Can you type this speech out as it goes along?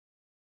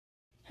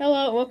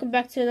Hello, and welcome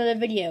back to another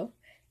video.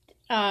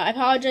 I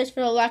apologize for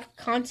the lack of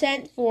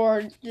content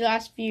for the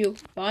last few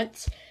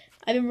months.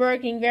 I've been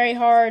working very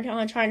hard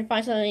on trying to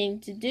find something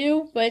to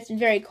do, but it's been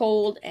very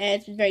cold and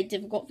it's been very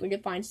difficult for me to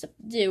find stuff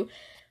to do.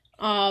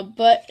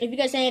 But if you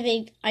guys have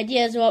any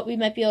ideas of what we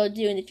might be able to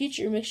do in the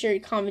future, make sure you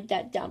comment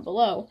that down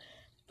below.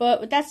 But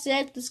with that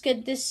said, let's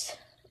get this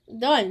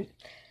done.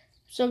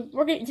 So today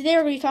we're going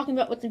to be talking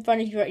about what's in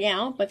front of you right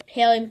now by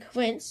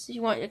Paleoquince. If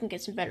you want, you can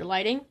get some better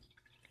lighting.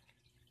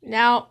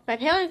 Now,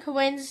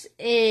 Paleoquince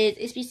is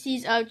a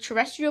species of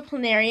terrestrial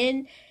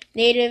planarian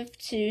native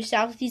to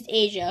Southeast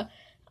Asia.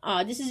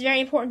 This is very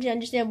important to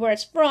understand where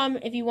it's from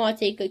if you want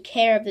to take good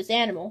care of this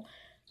animal.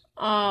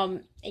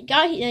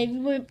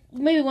 You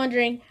may be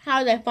wondering,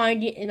 how did I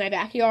find it in my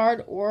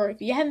backyard? Or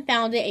if you haven't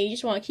found it and you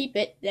just want to keep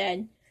it,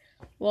 then,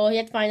 well, you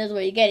have to find another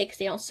way to get it because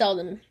they don't sell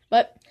them.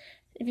 But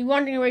if you're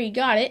wondering where you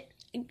got it,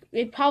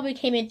 it probably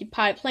came in through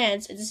potted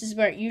plants, as this is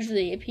where it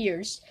usually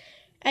appears.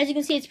 As you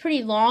can see, it's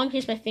pretty long.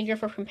 Here's my finger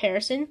for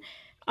comparison.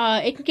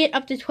 It can get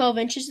up to 12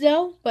 inches,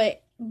 though,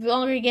 but the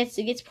longer it gets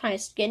kind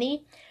of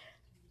skinny.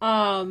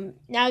 Now,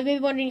 you may be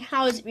wondering,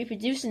 how does it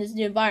reproduce in this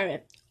new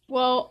environment?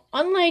 Well,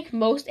 unlike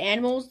most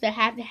animals that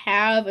have to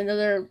have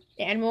another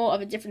animal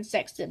of a different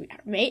sex to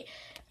mate,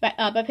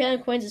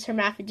 Paleoquince is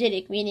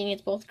hermaphroditic, meaning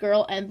it's both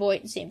girl and boy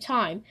at the same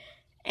time.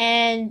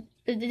 And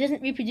it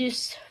doesn't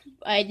reproduce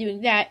by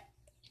doing that.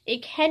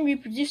 It can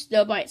reproduce,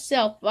 though, by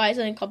itself by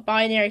something called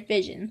binary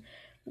fission,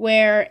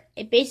 where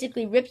it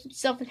basically rips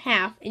itself in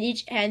half and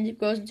each end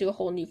grows into a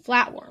whole new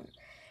flatworm.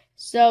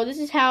 So this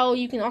is how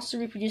you can also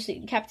reproduce it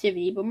in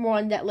captivity, but more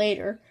on that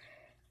later.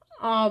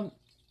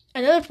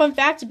 Another fun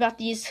fact about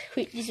these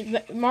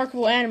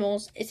remarkable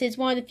animals is it's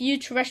one of the few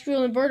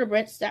terrestrial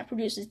invertebrates that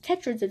produces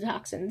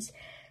tetrodotoxins,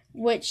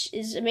 which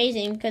is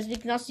amazing because we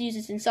can also use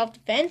this in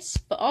self-defense,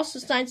 but also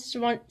scientists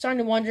are starting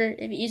to wonder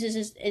if it uses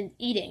this in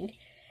eating.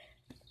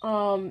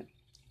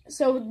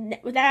 So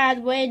with that out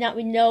of the way, now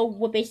we know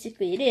what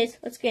basically it is,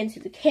 let's get into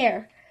the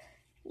care.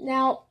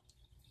 Now,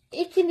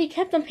 it can be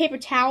kept on paper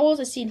towels,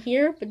 as seen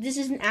here, but this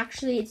isn't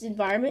actually its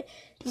environment.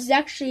 This is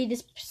actually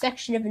this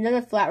section of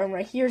another flatworm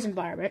right here's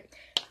environment.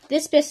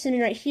 This specimen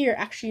right here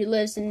actually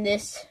lives in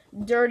this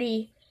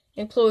dirty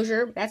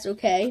enclosure. That's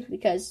okay,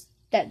 because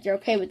they're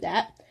okay with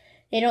that.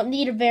 They don't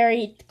need a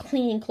very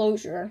clean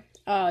enclosure.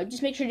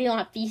 Just make sure they don't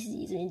have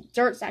feces. I mean,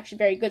 dirt's actually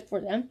very good for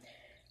them,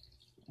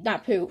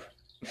 not poop.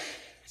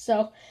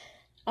 So,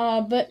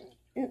 but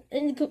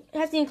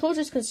as the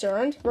enclosure is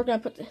concerned, we're going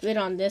to put the lid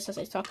on this as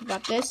I talk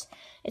about this.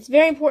 It's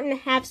very important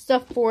to have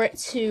stuff for it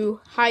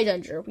to hide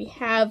under. We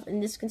have, in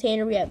this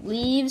container, we have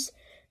leaves,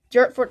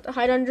 dirt for it to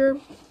hide under,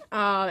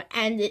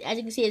 and as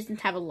you can see, it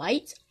doesn't have a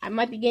light. I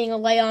might be getting a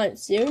light on it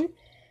soon,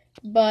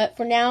 but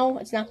for now,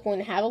 it's not going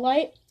to have a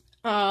light.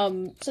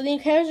 So the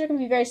enclosure can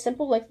be very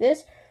simple like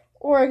this,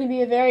 or it can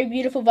be a very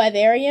beautiful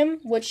vivarium,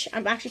 which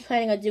I'm actually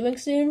planning on doing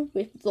soon,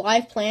 with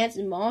live plants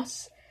and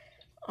moss.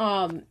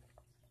 So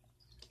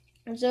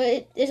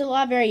there's a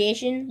lot of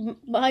variation.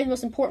 But the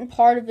most important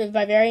part of the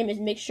vivarium is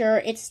make sure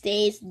it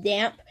stays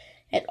damp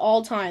at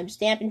all times,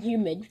 damp and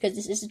humid, because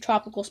this is a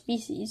tropical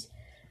species.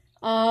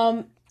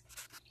 But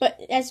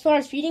as far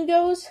as feeding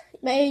goes,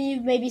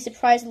 you may be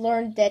surprised to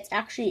learn that it's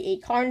actually a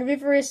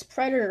carnivorous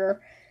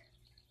predator.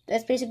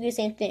 That's basically the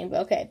same thing,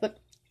 but okay. But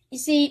you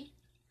see,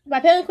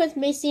 Paleoquince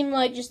may seem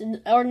like just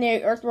an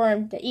ordinary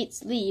earthworm that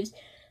eats leaves.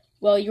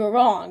 Well, you're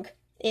wrong.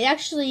 It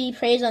actually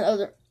preys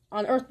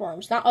on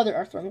earthworms, not other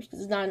earthworms, because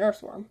it's not an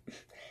earthworm.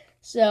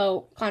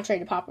 So, contrary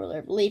to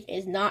popular belief, it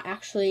is not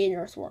actually an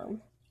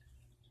earthworm.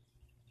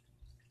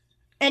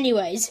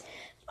 Anyways,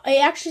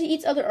 it actually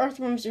eats other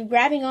earthworms,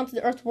 grabbing onto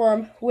the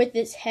earthworm with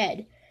its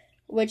head,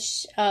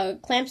 which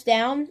clamps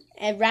down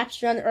and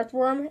wraps around the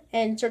earthworm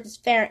and inserts its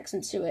pharynx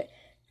into it.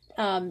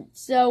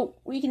 So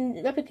we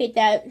can replicate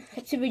that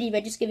activity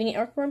by just giving it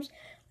earthworms.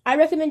 I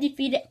recommend you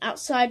feed it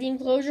outside the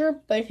enclosure,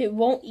 but if it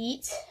won't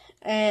eat,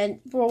 and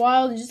for a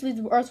while, you just leave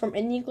the earthworm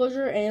in the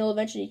enclosure, and it'll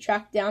eventually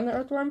track down the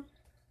earthworm.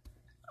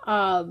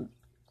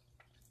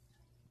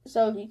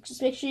 So you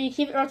just make sure you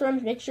keep the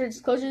earthworm, make sure its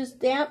enclosure is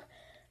damp.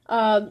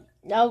 Now,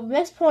 the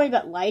next point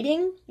about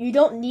lighting. You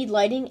don't need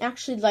lighting.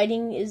 Actually,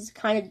 lighting is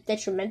kind of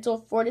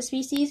detrimental for the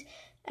species,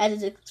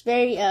 as it's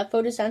very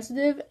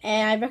photosensitive,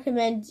 and I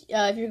recommend,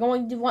 if you're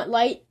going to want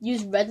light,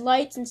 use red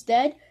lights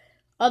instead.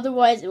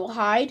 Otherwise, it will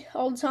hide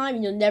all the time,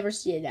 and you'll never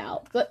see it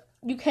out. But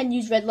you can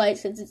use red light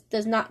since it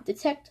does not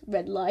detect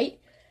red light.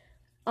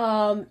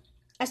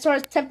 As far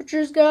as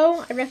temperatures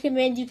go, I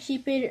recommend you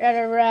keep it at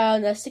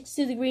around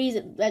 60 degrees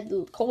at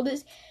the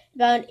coldest,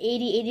 about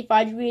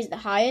 80-85 degrees at the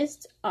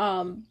highest.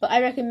 But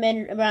I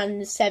recommend around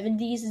the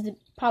 70s is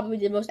probably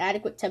the most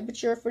adequate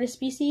temperature for the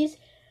species.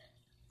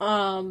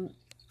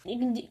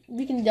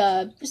 We can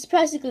just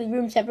basically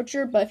room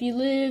temperature, but if you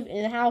live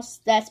in a house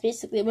that's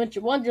basically a winter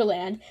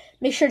wonderland,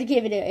 make sure to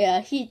give it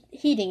a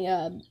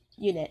heating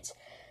unit.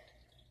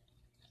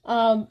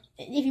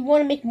 If you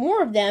want to make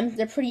more of them,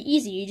 they're pretty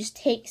easy. You just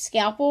take a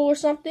scalpel or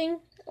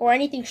something, or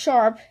anything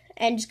sharp,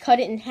 and just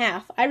cut it in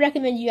half. I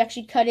recommend you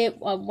actually cut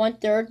it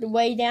 1/3 the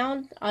way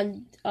down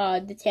on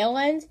the tail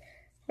end,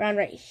 around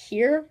right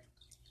here,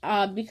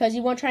 because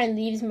you want to try and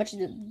leave as much of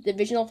the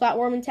divisional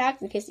flatworm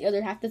intact in case the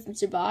other half doesn't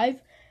survive.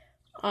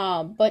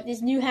 But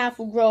this new half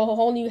will grow a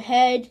whole new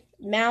head,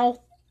 mouth,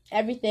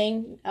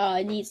 everything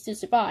it needs to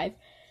survive.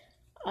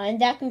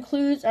 And that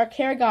concludes our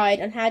care guide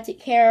on how to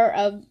take care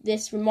of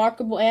this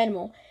remarkable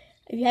animal.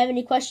 If you have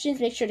any questions,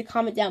 make sure to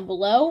comment down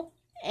below.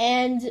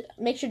 And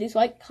make sure to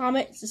like,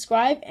 comment,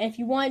 subscribe. And if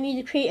you want me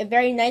to create a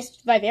very nice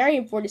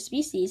vivarium for the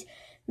species,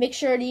 make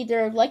sure to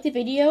either like the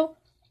video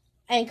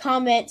and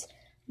comment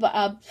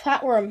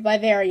flatworm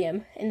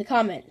vivarium in the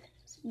comment.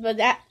 But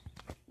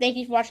thank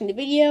you for watching the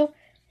video,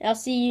 and I'll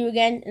see you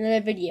again in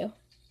another video.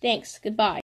 Thanks. Goodbye.